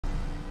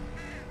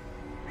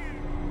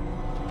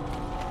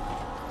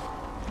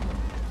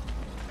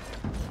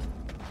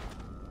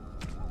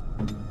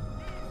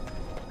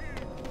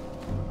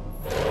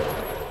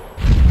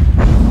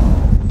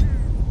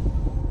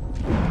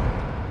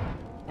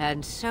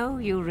And so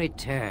you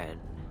return.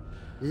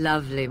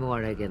 Lovely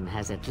Morrigan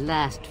has at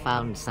last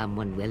found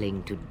someone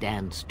willing to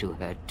dance to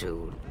her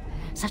tune.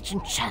 Such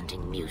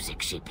enchanting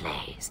music she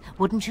plays,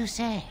 wouldn't you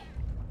say?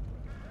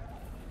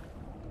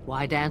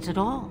 Why dance at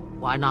all?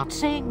 Why not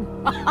sing?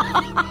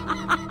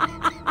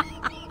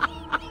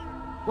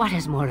 What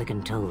has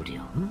Morrigan told you?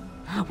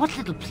 What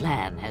little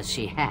plan has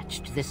she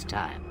hatched this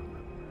time?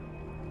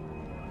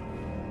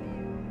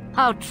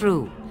 How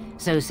true.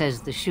 So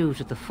says the shoe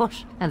to the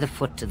foot and the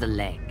foot to the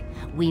leg.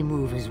 We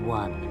move as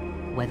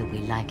one, whether we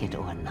like it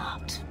or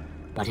not.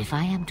 But if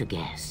I am to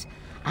guess,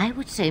 I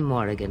would say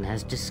Morrigan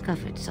has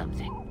discovered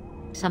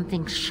something.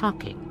 Something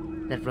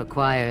shocking that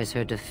requires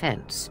her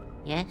defense.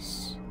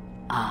 Yes?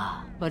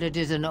 Ah, but it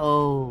is an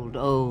old,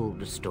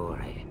 old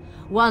story.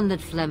 One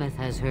that Flemeth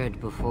has heard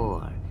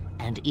before,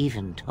 and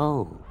even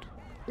told.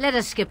 Let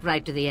us skip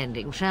right to the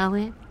ending, shall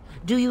we?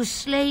 Do you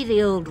slay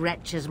the old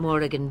wretch as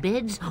Morrigan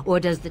bids, or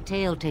does the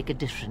tale take a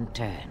different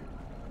turn?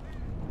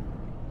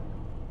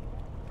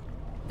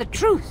 The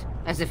truth,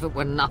 as if it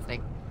were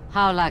nothing.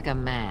 How like a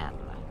man.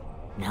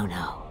 No,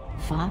 no.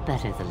 Far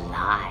better the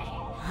lie.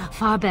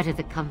 Far better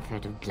the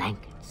comfort of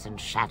blankets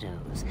and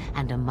shadows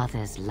and a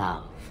mother's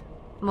love.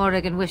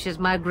 Morrigan wishes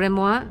my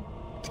grimoire?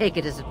 Take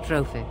it as a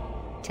trophy.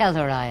 Tell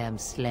her I am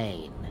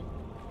slain.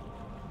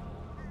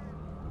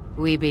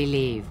 We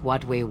believe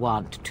what we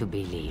want to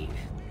believe.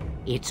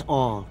 It's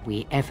all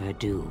we ever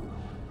do.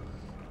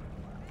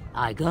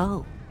 I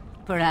go.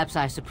 Perhaps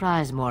I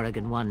surprise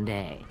Morrigan one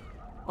day.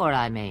 Or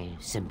I may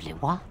simply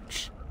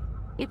watch.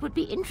 It would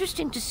be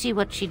interesting to see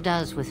what she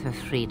does with her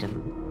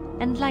freedom.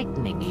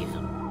 Enlightening,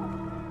 even.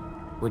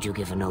 Would you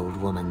give an old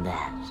woman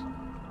that?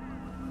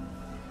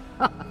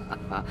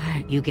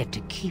 You get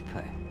to keep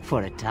her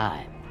for a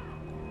time.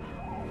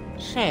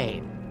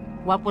 Shame.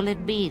 What will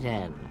it be,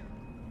 then?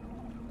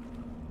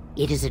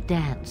 It is a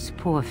dance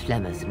poor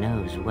Flemeth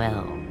knows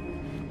well.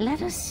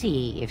 Let us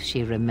see if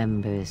she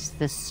remembers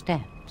the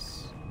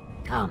steps.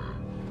 Come.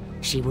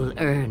 She will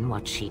earn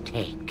what she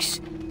takes.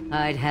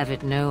 I'd have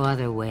it no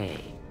other way.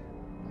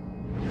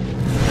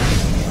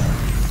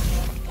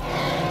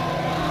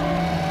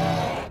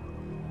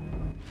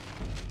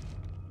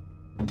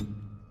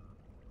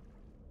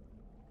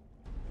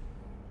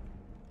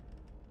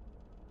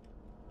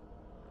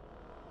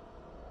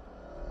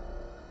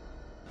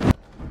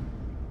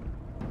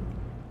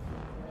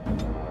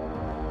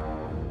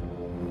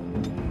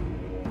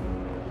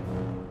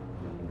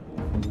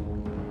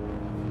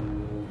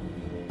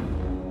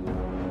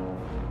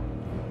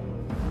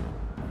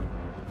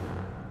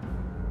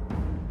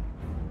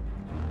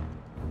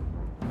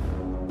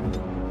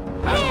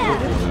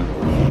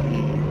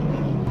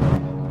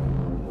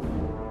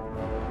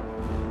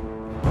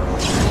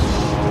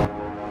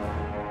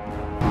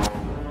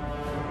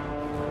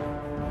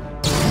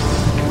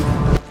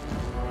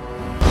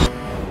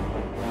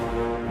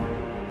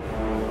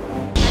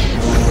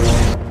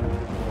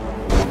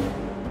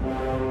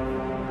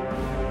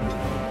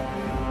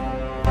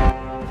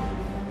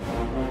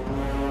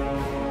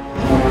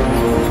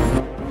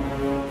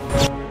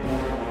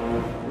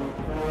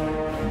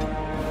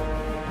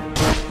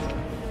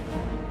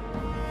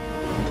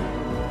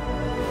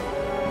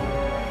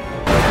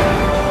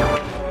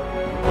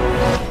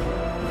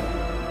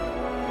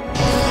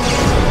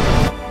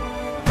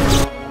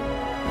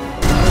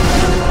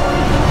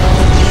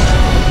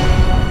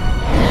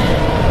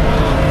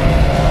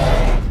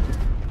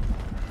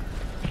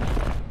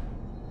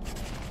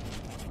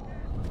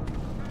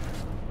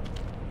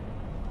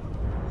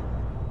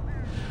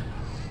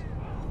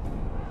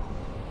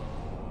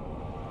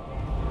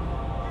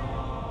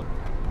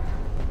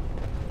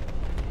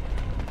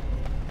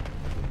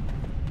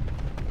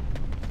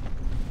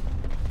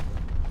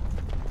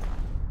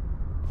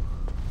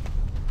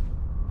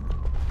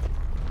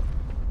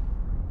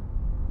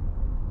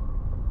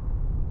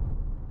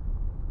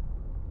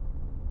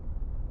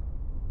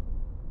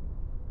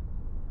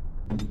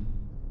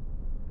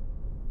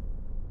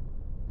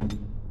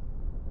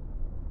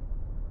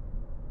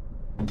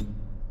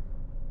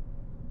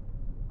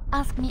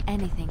 Ask me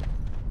anything.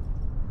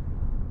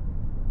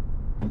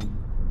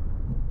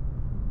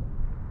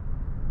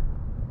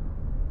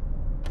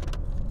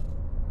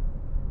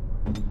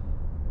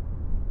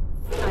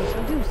 I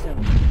shall do so.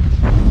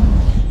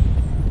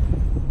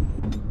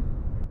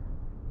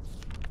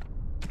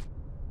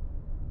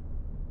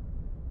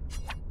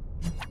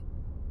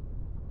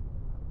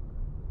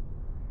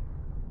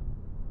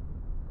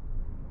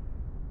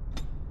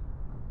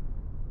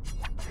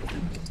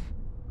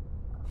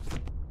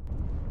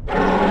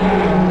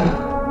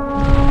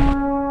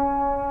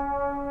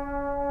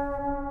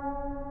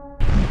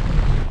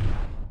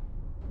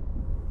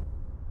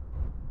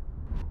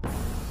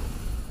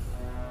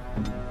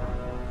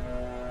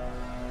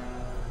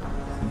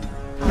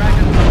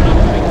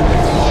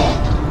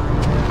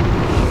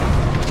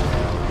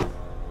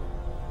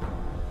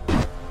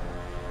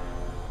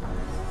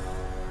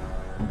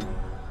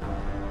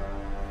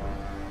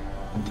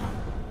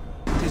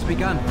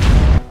 Begun.